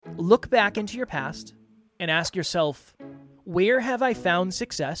look back into your past and ask yourself, where have I found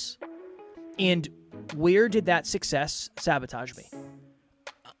success? And where did that success sabotage me?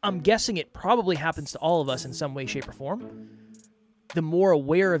 I'm guessing it probably happens to all of us in some way, shape, or form. The more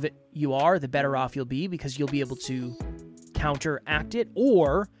aware of it you are, the better off you'll be, because you'll be able to counteract it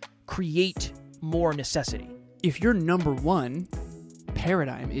or create more necessity. If your number one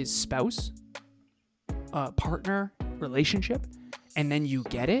paradigm is spouse, partner, relationship, and then you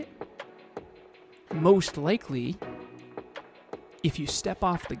get it, most likely, if you step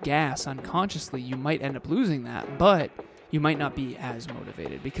off the gas unconsciously, you might end up losing that, but you might not be as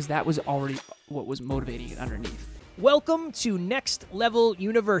motivated because that was already what was motivating it underneath. Welcome to Next Level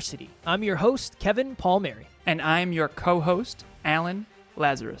University. I'm your host, Kevin Palmieri. And I'm your co-host, Alan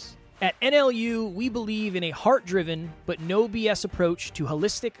Lazarus. At NLU, we believe in a heart-driven but no BS approach to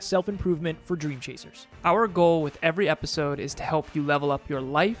holistic self-improvement for dream chasers. Our goal with every episode is to help you level up your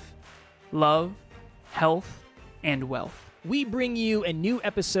life, love, health, and wealth. We bring you a new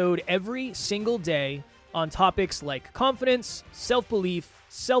episode every single day on topics like confidence, self-belief,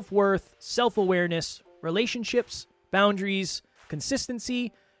 self-worth, self-awareness, relationships, boundaries,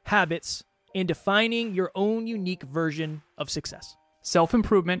 consistency, habits, and defining your own unique version of success.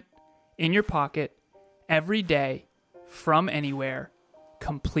 Self-improvement in your pocket, every day, from anywhere,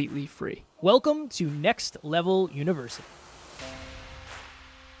 completely free. Welcome to Next Level University.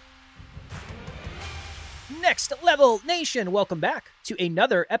 Next Level Nation, welcome back to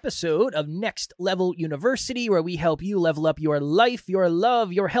another episode of Next Level University, where we help you level up your life, your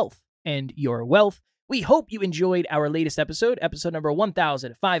love, your health, and your wealth. We hope you enjoyed our latest episode number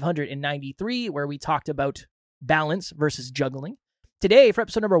 1593, where we talked about balance versus juggling. Today, for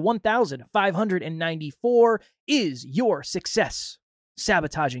episode number 1594, is your success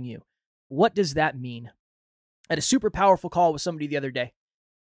sabotaging you? What does that mean? I had a super powerful call with somebody the other day,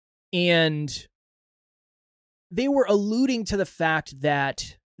 and they were alluding to the fact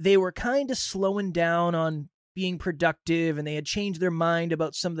that they were kind of slowing down on being productive, and they had changed their mind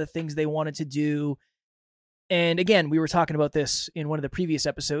about some of the things they wanted to do. And again, we were talking about this in one of the previous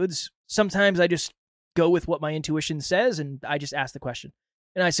episodes. Sometimes I just go with what my intuition says, and I just ask the question.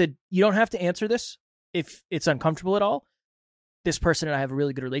 And I said, you don't have to answer this if it's uncomfortable at all. This person and I have a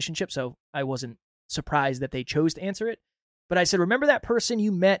really good relationship, so I wasn't surprised that they chose to answer it. But I said, remember that person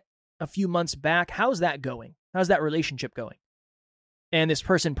you met a few months back? How's that going? How's that relationship going? And this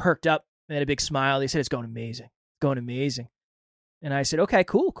person perked up and had a big smile. They said, it's going amazing. Going amazing. And I said, okay,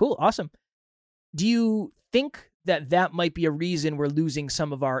 cool, awesome. Do you think that that might be a reason we're losing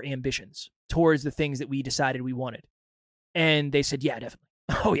some of our ambitions towards the things that we decided we wanted? And they said, yeah, definitely.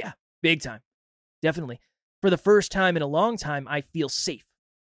 Oh yeah, big time. Definitely. For the first time in a long time, I feel safe.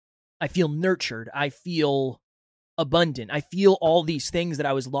 I feel nurtured. I feel abundant. I feel all these things that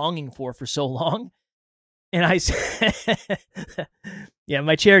I was longing for so long. And I said, yeah,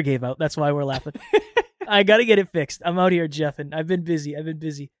 my chair gave out. That's why we're laughing. I got to get it fixed. I'm out here, Jeff, and I've been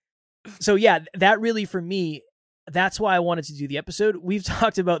busy. So yeah, that really, for me, that's why I wanted to do the episode. We've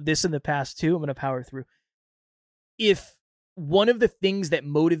talked about this in the past too. I'm going to power through. If one of the things that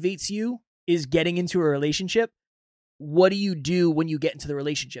motivates you is getting into a relationship, what do you do when you get into the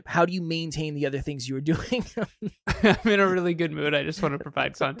relationship? How do you maintain the other things you were doing? I'm in a really good mood. I just want to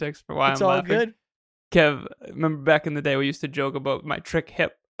provide context for why it's I'm all laughing. Good. Kev, remember back in the day we used to joke about my trick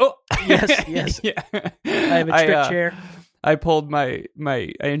hip. Oh, yes. Yeah. I have a trick chair. I pulled I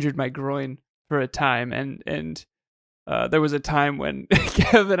injured my groin for a time, and there was a time when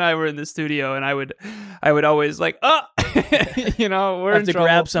Kev and I were in the studio, and I would always like, we're have in to trouble.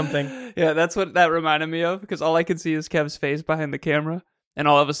 grab something. Yeah, that's what that reminded me of, because all I could see is Kev's face behind the camera, and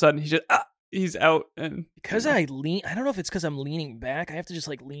all of a sudden he's out. And because I lean, I don't know if it's because I'm leaning back. I have to just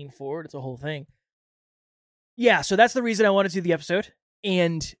like lean forward. It's a whole thing. Yeah, so that's the reason I wanted to do the episode.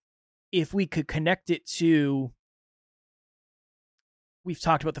 And if we could connect it to, we've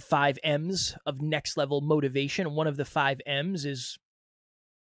talked about the 5 M's of next level motivation. One of the 5 M's is,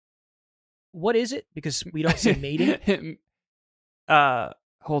 what is it? Because we don't say mating.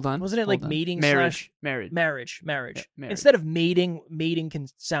 Hold on. Wasn't it like mating marriage? Marriage. Marriage. Instead of mating can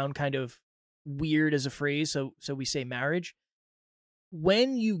sound kind of weird as a phrase, so we say marriage.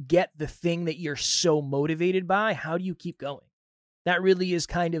 When you get the thing that you're so motivated by, how do you keep going? That really is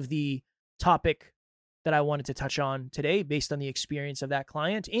kind of the topic that I wanted to touch on today based on the experience of that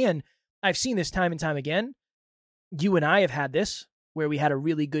client. And I've seen this time and time again. You and I have had this where we had a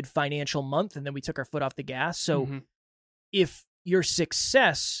really good financial month and then we took our foot off the gas. So if your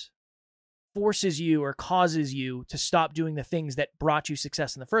success forces you or causes you to stop doing the things that brought you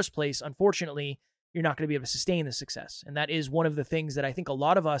success in the first place, unfortunately, you're not going to be able to sustain the success. And that is one of the things that I think a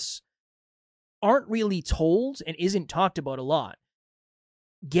lot of us aren't really told and isn't talked about a lot.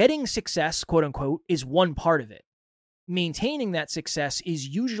 Getting success, quote unquote, is one part of it. Maintaining that success is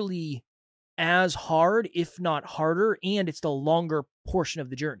usually as hard, if not harder, and it's the longer portion of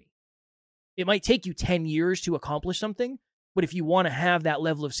the journey. It might take you 10 years to accomplish something, but if you want to have that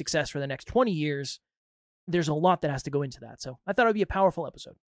level of success for the next 20 years, there's a lot that has to go into that. So I thought it would be a powerful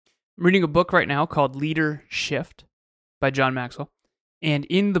episode. I'm reading a book right now called Leader Shift by John Maxwell. And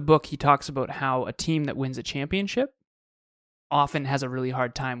in the book, he talks about how a team that wins a championship often has a really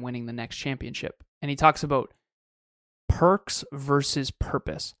hard time winning the next championship. And he talks about perks versus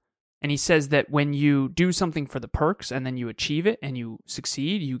purpose. And he says that when you do something for the perks and then you achieve it and you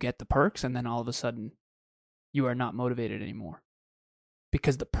succeed, you get the perks, and then all of a sudden you are not motivated anymore.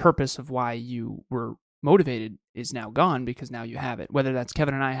 Because the purpose of why you were motivated is now gone because now you have it. Whether that's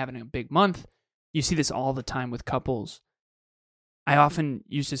Kevin and I having a big month, you see this all the time with couples. I often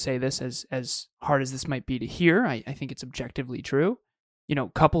used to say this, as hard as this might be to hear, I think it's objectively true. You know,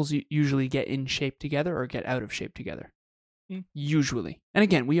 couples usually get in shape together or get out of shape together. Usually. And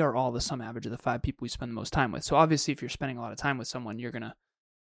again, we are all the sum average of the 5 people we spend the most time with. So obviously, if you're spending a lot of time with someone, you're going to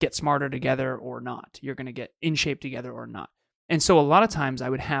get smarter together or not. You're going to get in shape together or not. And so a lot of times I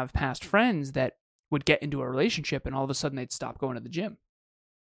would have past friends that would get into a relationship and all of a sudden they'd stop going to the gym.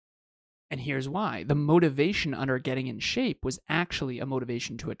 And here's why. The motivation under getting in shape was actually a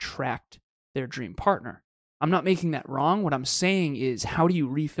motivation to attract their dream partner. I'm not making that wrong. What I'm saying is, how do you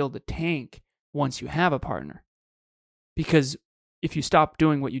refill the tank once you have a partner? Because if you stop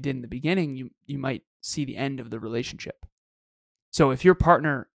doing what you did in the beginning, you might see the end of the relationship. So if your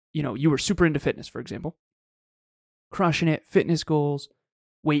partner, you were super into fitness, for example, crushing it, fitness goals,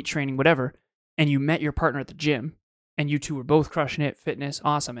 weight training, whatever, and you met your partner at the gym, and you two were both crushing it, fitness,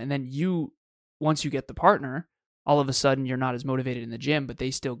 awesome. And then once you get the partner, all of a sudden you're not as motivated in the gym, but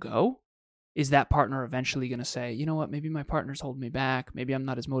they still go. Is that partner eventually going to say, you know what, maybe my partner's holding me back. Maybe I'm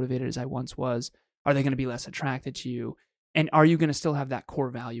not as motivated as I once was. Are they going to be less attracted to you? And are you going to still have that core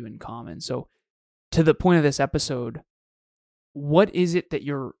value in common? So to the point of this episode, what is it that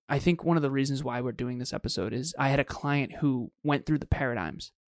I think one of the reasons why we're doing this episode is I had a client who went through the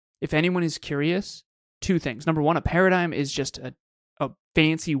paradigms. If anyone is curious, 2 things. Number one, a paradigm is just a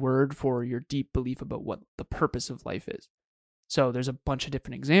fancy word for your deep belief about what the purpose of life is. So there's a bunch of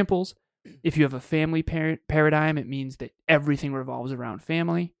different examples. If you have a family paradigm, it means that everything revolves around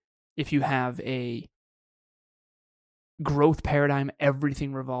family. If you have a growth paradigm,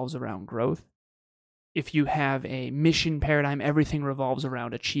 everything revolves around growth. If you have a mission paradigm, everything revolves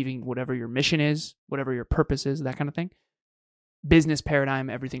around achieving whatever your mission is, whatever your purpose is, that kind of thing. Business paradigm,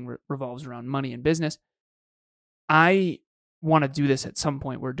 everything revolves around money and business. I want to do this at some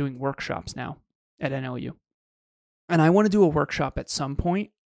point. We're doing workshops now at NLU. And I want to do a workshop at some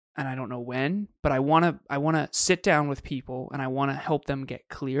point, and I don't know when, but I want to sit down with people and I want to help them get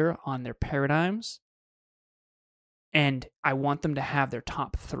clear on their paradigms. And I want them to have their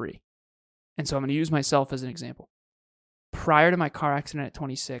top 3. And so I'm going to use myself as an example. Prior to my car accident at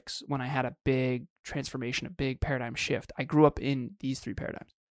 26, when I had a big transformation, a big paradigm shift, I grew up in these 3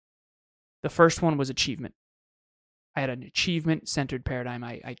 paradigms. The first one was achievement. I had an achievement-centered paradigm.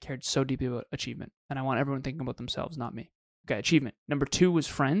 I cared so deeply about achievement. And I want everyone thinking about themselves, not me. Okay, achievement. Number 2 was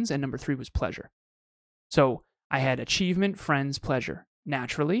friends, and number 3 was pleasure. So I had achievement, friends, pleasure.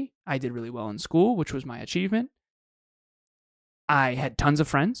 Naturally, I did really well in school, which was my achievement. I had tons of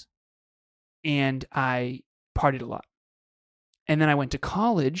friends, and I partied a lot. And then I went to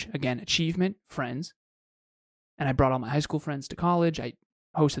college, again, achievement, friends, and I brought all my high school friends to college. I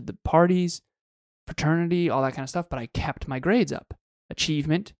hosted the parties, fraternity, all that kind of stuff, but I kept my grades up.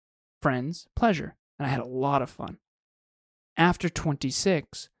 Achievement, friends, pleasure, and I had a lot of fun. After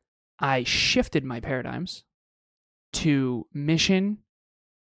 26, I shifted my paradigms to mission,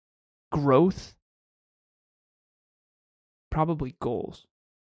 growth, probably goals.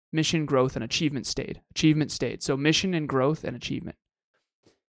 Mission, growth, and achievement stayed. Achievement stayed. So mission and growth and achievement.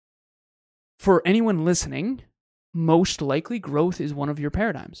 For anyone listening, most likely growth is one of your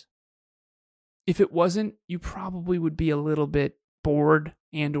paradigms. If it wasn't, you probably would be a little bit bored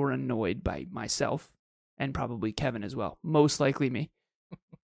and or annoyed by myself and probably Kevin as well. Most likely me.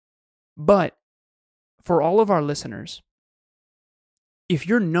 But for all of our listeners, if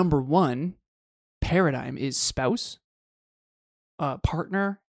your number 1 paradigm is spouse,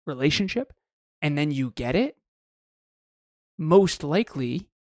 partner, relationship, and then you get it, most likely,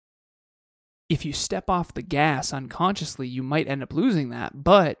 if you step off the gas unconsciously, you might end up losing that,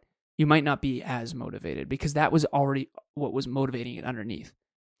 but you might not be as motivated because that was already what was motivating it underneath.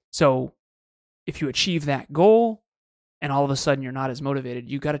 So if you achieve that goal and all of a sudden you're not as motivated,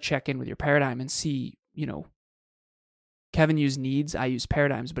 you got to check in with your paradigm and see, Kevin used needs, I use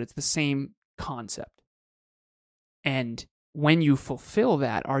paradigms, but it's the same concept. And when you fulfill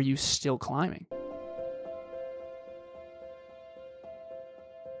that, are you still climbing?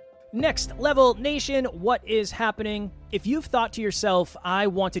 Next Level Nation, what is happening? If you've thought to yourself, I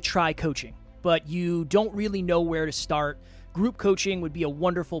want to try coaching, but you don't really know where to start, group coaching would be a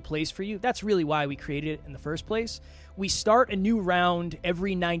wonderful place for you. That's really why we created it in the first place. We start a new round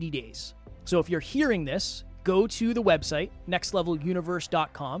every 90 days. So if you're hearing this, go to the website,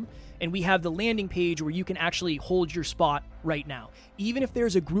 nextleveluniverse.com, and we have the landing page where you can actually hold your spot right now. Even if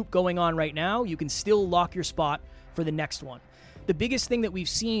there's a group going on right now, you can still lock your spot for the next one. The biggest thing that we've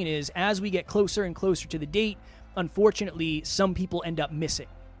seen is as we get closer and closer to the date, unfortunately, some people end up missing.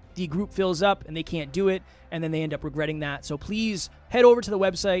 The group fills up and they can't do it, and then they end up regretting that. So please head over to the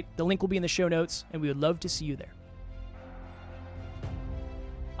website. The link will be in the show notes, and we would love to see you there.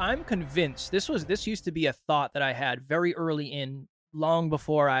 I'm convinced this used to be a thought that I had very early in, long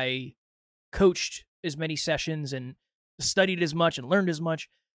before I coached as many sessions and studied as much and learned as much.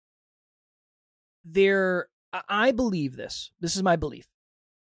 I believe this is my belief,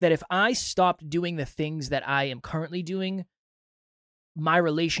 that if I stopped doing the things that I am currently doing, my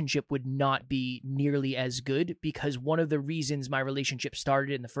relationship would not be nearly as good, because one of the reasons my relationship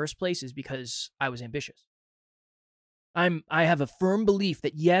started in the first place is because I was ambitious. I have a firm belief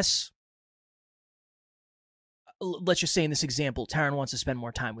that, yes, let's just say in this example, Taryn wants to spend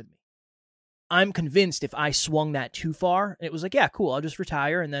more time with me. I'm convinced if I swung that too far, and it was like, yeah, cool, I'll just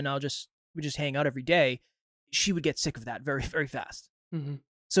retire and then we just hang out every day, she would get sick of that very, very fast. Mm-hmm.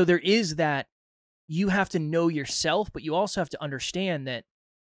 So there is that. You have to know yourself, but you also have to understand that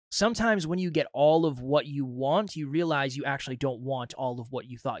sometimes when you get all of what you want, you realize you actually don't want all of what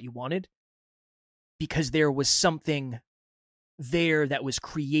you thought you wanted, because there was something there that was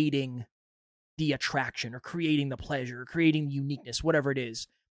creating the attraction or creating the pleasure or creating the uniqueness, whatever it is.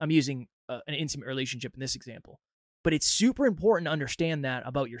 I'm using an intimate relationship in this example. But it's super important to understand that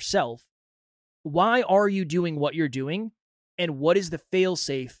about yourself. Why are you doing what you're doing? And what is the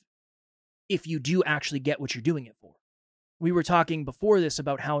fail-safe if you do actually get what you're doing it for? We were talking before this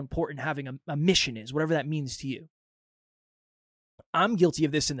about how important having a mission is, whatever that means to you. I'm guilty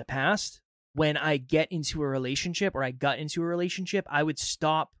of this in the past. When I get into a relationship, or I got into a relationship, I would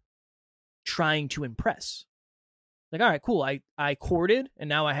stop trying to impress. Like, all right, cool. I courted and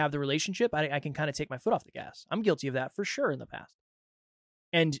now I have the relationship. I can kind of take my foot off the gas. I'm guilty of that for sure in the past.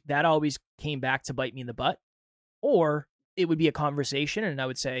 And that always came back to bite me in the butt. Or it would be a conversation and I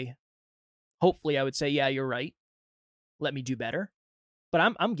would say, hopefully I would say, yeah, you're right. Let me do better.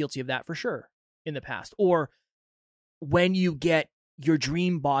 But I'm guilty of that for sure in the past. Or when you get your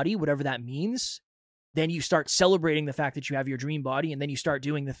dream body, whatever that means, then you start celebrating the fact that you have your dream body, and then you start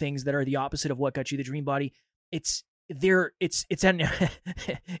doing the things that are the opposite of what got you the dream body. It's in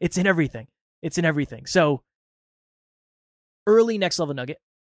everything. It's in everything. So early next level nugget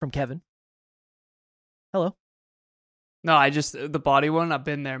from Kevin. Hello. No, the body one, I've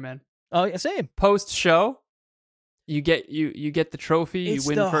been there, man. Oh, yeah, same. Post show, you get the trophy, It's you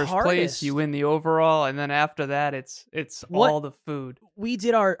win the first hardest. place, you win the overall, and then after that it's all the food. We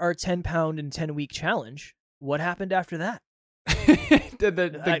did our 10-pound and 10-week challenge. What happened after that?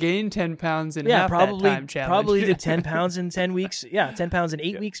 the gain 10 pounds in half that time challenge. Probably did 10 pounds in 10 weeks. Yeah, 10 pounds in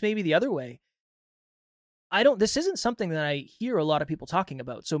 8 weeks, maybe the other way. This isn't something that I hear a lot of people talking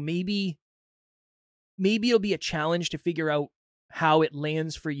about. So maybe it'll be a challenge to figure out how it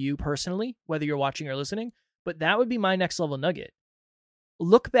lands for you personally, whether you're watching or listening. But that would be my next level nugget.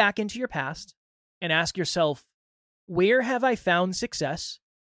 Look back into your past and ask yourself, where have I found success?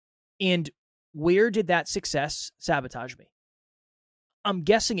 And where did that success sabotage me? I'm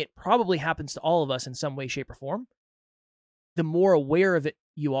guessing it probably happens to all of us in some way, shape, or form. The more aware of it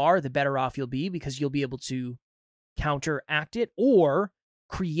you are, the better off you'll be, because you'll be able to counteract it or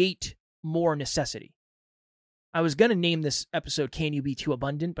create more necessity. I was going to name this episode, Can You Be Too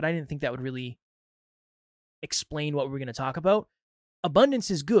Abundant? But I didn't think that would really explain what we're going to talk about.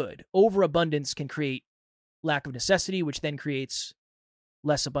 Abundance is good. Overabundance can create lack of necessity, which then creates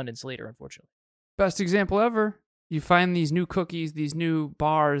less abundance later, unfortunately. Best example ever. You find these new cookies, these new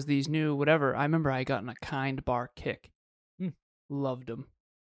bars, these new whatever. I remember I got in a Kind bar kick. Loved them.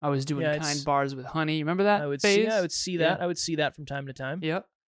 I was doing Kind bars with honey. Remember that I would phase? I would see that. Yeah. I would see that from time to time. Yep.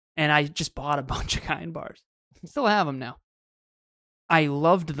 And I just bought a bunch of Kind bars. Still have them now. I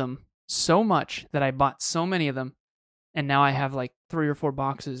loved them so much that I bought so many of them, and now I have like 3 or 4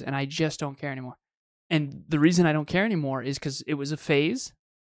 boxes, and I just don't care anymore. And the reason I don't care anymore is because it was a phase,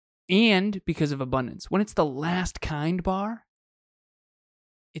 and because of abundance. When it's the last kind bar,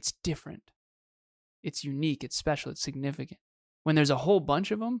 it's different. It's unique, it's special, it's significant. When there's a whole bunch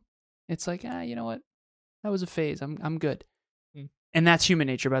of them, it's like, you know what? That was a phase. I'm good. And that's human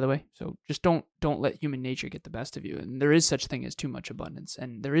nature, by the way. So just don't let human nature get the best of you. And there is such thing as too much abundance.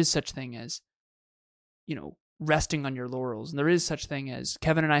 And there is such thing as, resting on your laurels. And there is such thing as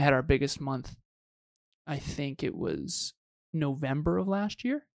Kevin and I had our biggest month. I think it was November of last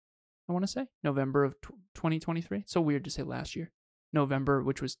year. I want to say November of 2023. So weird to say last year. November,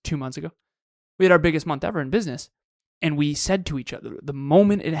 which was 2 months ago. We had our biggest month ever in business. And we said to each other, the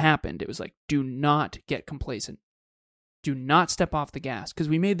moment it happened, it was like, do not get complacent. Do not step off the gas. Because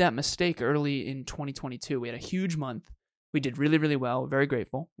we made that mistake early in 2022. We had a huge month. We did really, really well. Very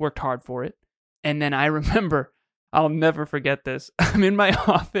grateful. Worked hard for it. And then I remember, I'll never forget this. I'm in my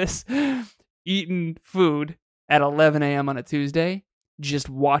office eating food at 11 a.m. on a Tuesday, just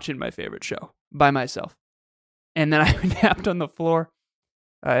watching my favorite show by myself. And then I napped on the floor.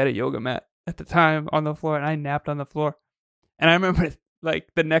 I had a yoga mat at the time on the floor, and I napped on the floor. And I remember,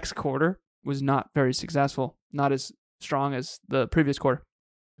 the next quarter was not very successful, not as strong as the previous quarter.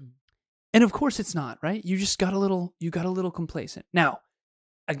 And of course it's not, right? You just got a little complacent. Now,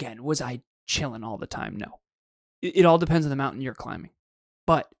 again, was I chilling all the time? No. It all depends on the mountain you're climbing.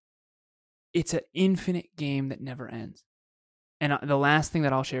 But it's an infinite game that never ends. And the last thing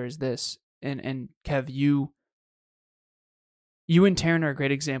that I'll share is this. And Kev, you and Taryn are a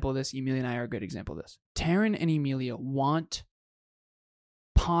great example of this. Emilia and I are a great example of this. Taryn and Emilia want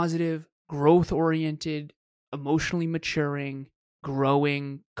positive, growth-oriented, emotionally maturing,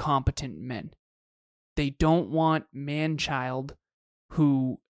 growing, competent men. They don't want man-child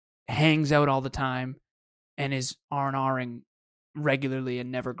who hangs out all the time and is R&Ring regularly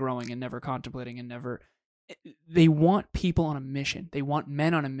and never growing and never contemplating and never... They want people on a mission. They want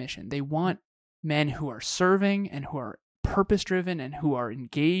men on a mission. They want men who are serving and who are purpose-driven and who are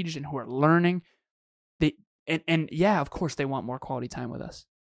engaged and who are learning. And yeah, of course, they want more quality time with us.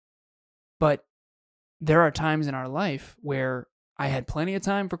 But there are times in our life where I had plenty of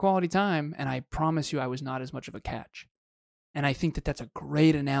time for quality time, and I promise you I was not as much of a catch. And I think that that's a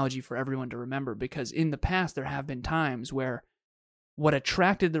great analogy for everyone to remember, because in the past there have been times where what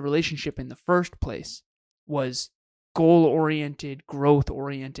attracted the relationship in the first place was goal-oriented,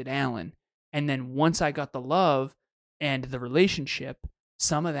 growth-oriented Alan. And then once I got the love and the relationship,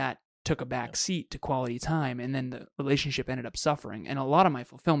 some of that took a back seat to quality time, and then the relationship ended up suffering. And a lot of my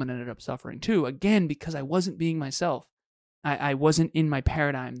fulfillment ended up suffering too, again, because I wasn't being myself. I wasn't in my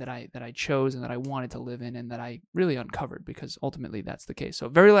paradigm that I chose and that I wanted to live in and that I really uncovered, because ultimately that's the case. So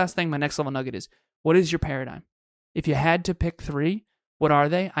very last thing, my next level nugget is, what is your paradigm? If you had to pick 3, what are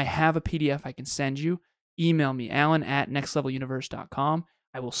they? I have a PDF I can send you. Email me, alan@nextleveluniverse.com.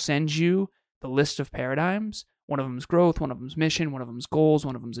 I will send you the list of paradigms. One of them is growth, one of them is mission, one of them is goals,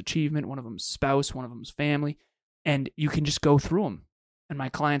 one of them is achievement, one of them is spouse, one of them is family. And you can just go through them. And my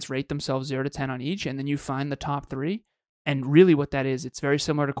clients rate themselves 0 to 10 on each, and then you find the top 3. And really what that is, it's very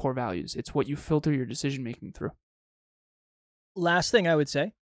similar to core values. It's what you filter your decision-making through. Last thing I would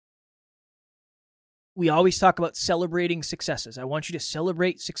say, we always talk about celebrating successes. I want you to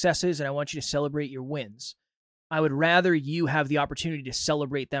celebrate successes, and I want you to celebrate your wins. I would rather you have the opportunity to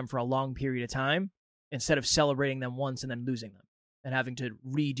celebrate them for a long period of time instead of celebrating them once and then losing them and having to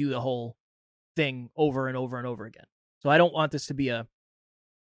redo the whole thing over and over and over again. So I don't want this to be a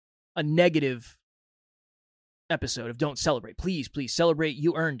negative episode of don't celebrate. Please celebrate.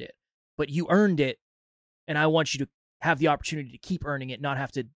 You earned it. But you earned it, and I want you to have the opportunity to keep earning it, not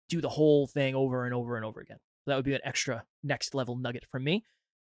have to do the whole thing over and over and over again. So that would be an extra next level nugget from me.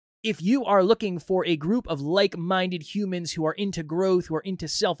 If you are looking for a group of like-minded humans who are into growth, who are into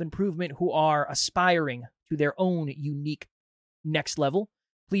self-improvement, who are aspiring to their own unique next level,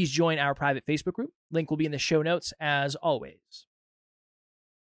 please join our private Facebook group. Link will be in the show notes as always.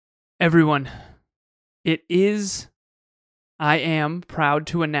 Everyone, I am proud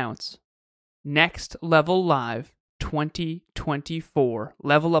to announce, Next Level Live 2024.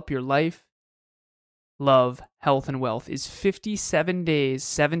 Level up your life, love, health, and wealth is 57 days,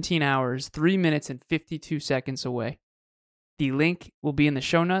 17 hours, 3 minutes, and 52 seconds away. The link will be in the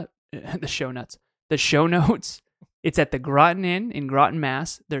show notes. It's at the Groton Inn in Groton,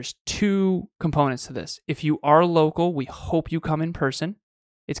 Mass. There's 2 components to this. If you are local, we hope you come in person.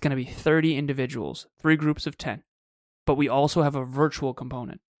 It's going to be 30 individuals, 3 groups of 10. But we also have a virtual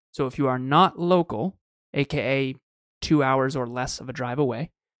component. So if you are not local, aka 2 hours or less of a drive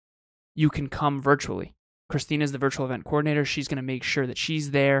away, you can come virtually. Christina's the virtual event coordinator. She's going to make sure that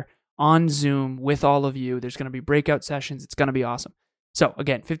she's there on Zoom with all of you. There's going to be breakout sessions. It's going to be awesome. So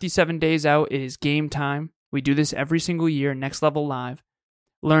again, 57 days out, it is game time. We do this every single year, Next Level Live.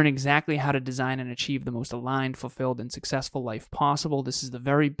 Learn exactly how to design and achieve the most aligned, fulfilled, and successful life possible. This is the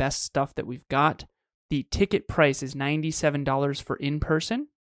very best stuff that we've got. The ticket price is $97 for in-person.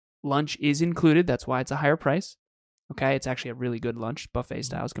 Lunch is included. That's why it's a higher price. Okay, it's actually a really good lunch, buffet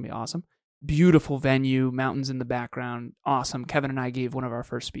style. It's going to be awesome. Beautiful venue, mountains in the background. Awesome. Kevin and I gave one of our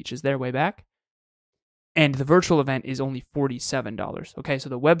first speeches there way back. And the virtual event is only $47. Okay, so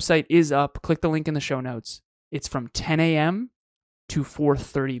the website is up. Click the link in the show notes. It's from 10 a.m. to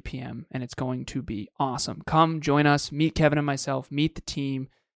 4:30 p.m., and it's going to be awesome. Come, join us, meet Kevin and myself, meet the team,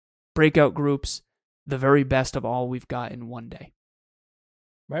 breakout groups, the very best of all we've got in one day.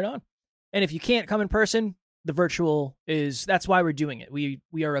 Right on. And if you can't come in person, the virtual that's why we're doing it. We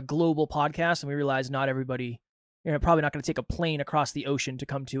are a global podcast, and we realize not everybody, probably not going to take a plane across the ocean to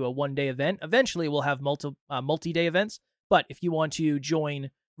come to a one-day event. Eventually, we'll have multi-day events, but if you want to join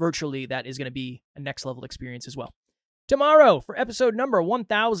virtually, that is going to be a next-level experience as well. Tomorrow, for episode number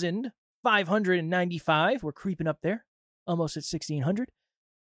 1,595, we're creeping up there, almost at 1,600.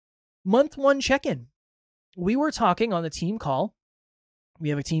 Month 1 check-in. We were talking on the team call. We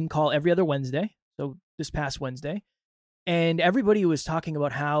have a team call every other Wednesday, so this past Wednesday, and everybody was talking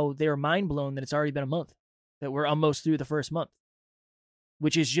about how they were mind blown that it's already been a month, that we're almost through the first month,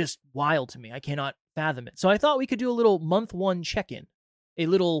 which is just wild to me. I cannot fathom it. So I thought we could do a little month 1 check-in, a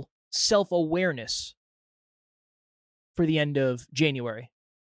little self-awareness for the end of January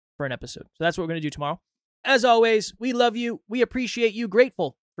for an episode. So that's what we're going to do tomorrow. As always, we love you. We appreciate you.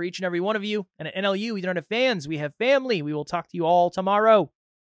 Grateful for each and every one of you. And at NLU, we don't have fans. We have family. We will talk to you all tomorrow.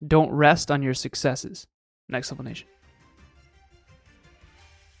 Don't rest on your successes. Next Level Nation.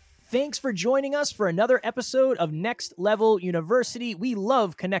 Thanks for joining us for another episode of Next Level University. We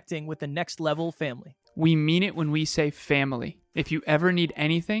love connecting with the Next Level family. We mean it when we say family. If you ever need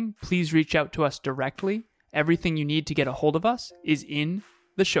anything, please reach out to us directly. Everything you need to get a hold of us is in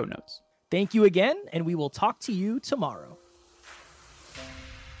the show notes. Thank you again, and we will talk to you tomorrow.